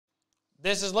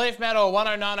This is Leaf Metal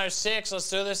 10906. Let's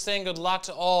do this thing. Good luck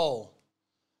to all.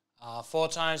 4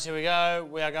 times, here we go.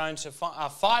 We are going to,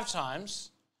 5 times,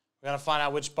 we're going to find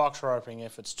out which box we're opening.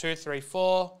 If it's 2, 3,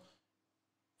 4,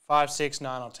 5, 6,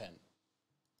 9, or 10.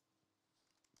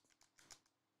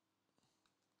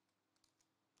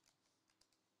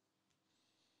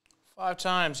 5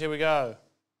 times, here we go.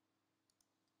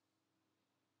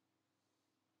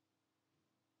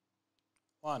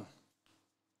 1,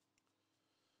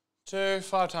 2,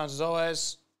 5 times as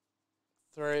always.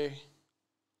 3,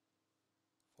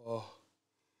 4,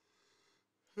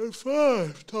 and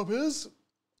 5. Top is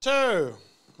 2.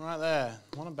 Right there.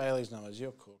 One of Bailey's numbers.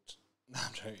 You're cooked. No,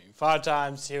 I'm joking. 5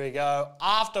 times. Here we go.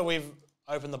 After we've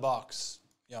opened the box.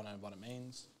 Y'all know what it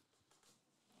means.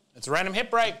 It's a random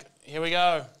hit break. Here we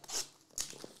go.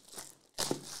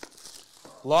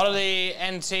 A lot of the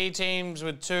NT teams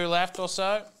with 2 left or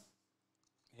so.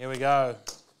 Here we go.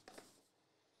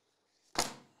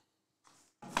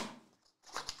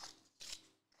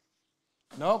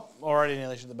 Nope, already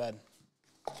nearly shit the bed.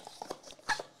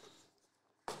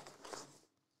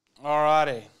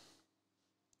 Alrighty.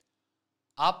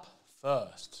 Up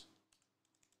first.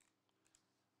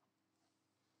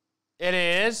 It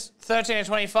is 13 and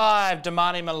 25,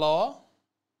 Damani Malor.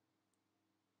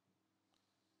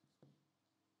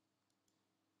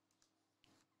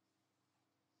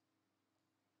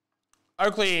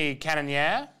 Oakley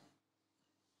Cannonier.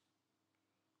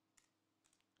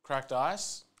 Cracked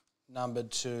Ice.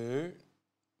 Numbered to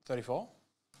 34.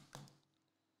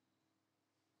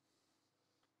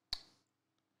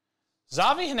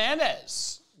 Xavi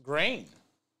Hernandez. Green.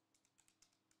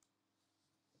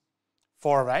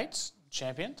 4 of 8.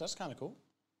 Champion. That's kind of cool.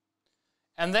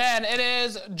 And then it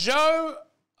is Joe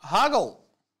Huggle.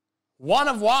 1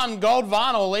 of 1 gold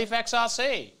vinyl Leaf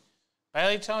XRC.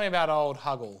 Bailey, tell me about old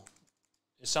Huggle.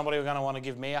 Is somebody going to want to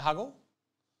give me a Huggle?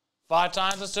 5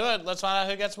 times, let's do it. Let's find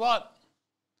out who gets what.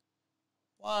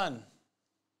 1.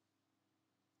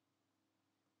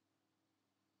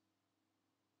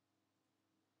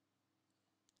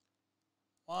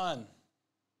 1.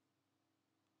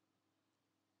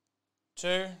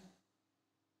 2.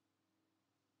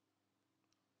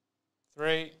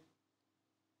 3.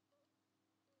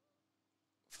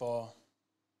 4.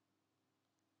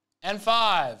 And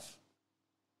 5.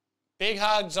 Big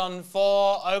hugs on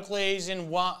 4, Oakley's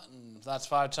in 1. That's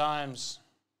 5 times.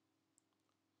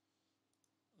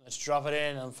 Let's drop it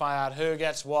in and find out who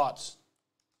gets what.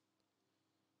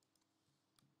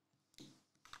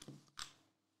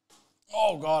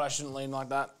 Oh, God, I shouldn't lean like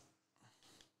that.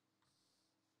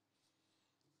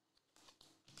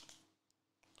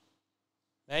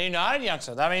 Man United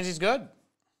youngster. That means he's good.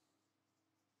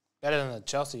 Better than the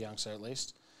Chelsea youngster, at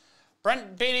least.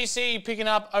 Brent BDC picking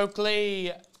up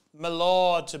Oakley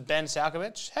Malor to Ben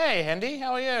Salkovich. Hey, Hendy,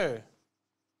 how are you?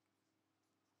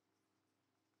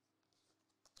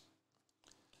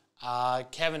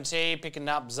 Kevin T picking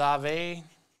up Xavi.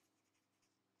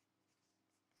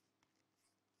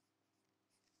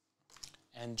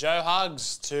 And Joe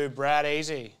Hugs to Brad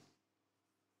Easy.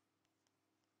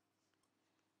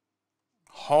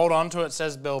 Hold on to it,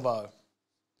 says Bilbo.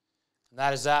 And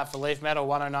that is that for Leaf Metal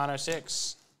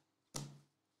 10906.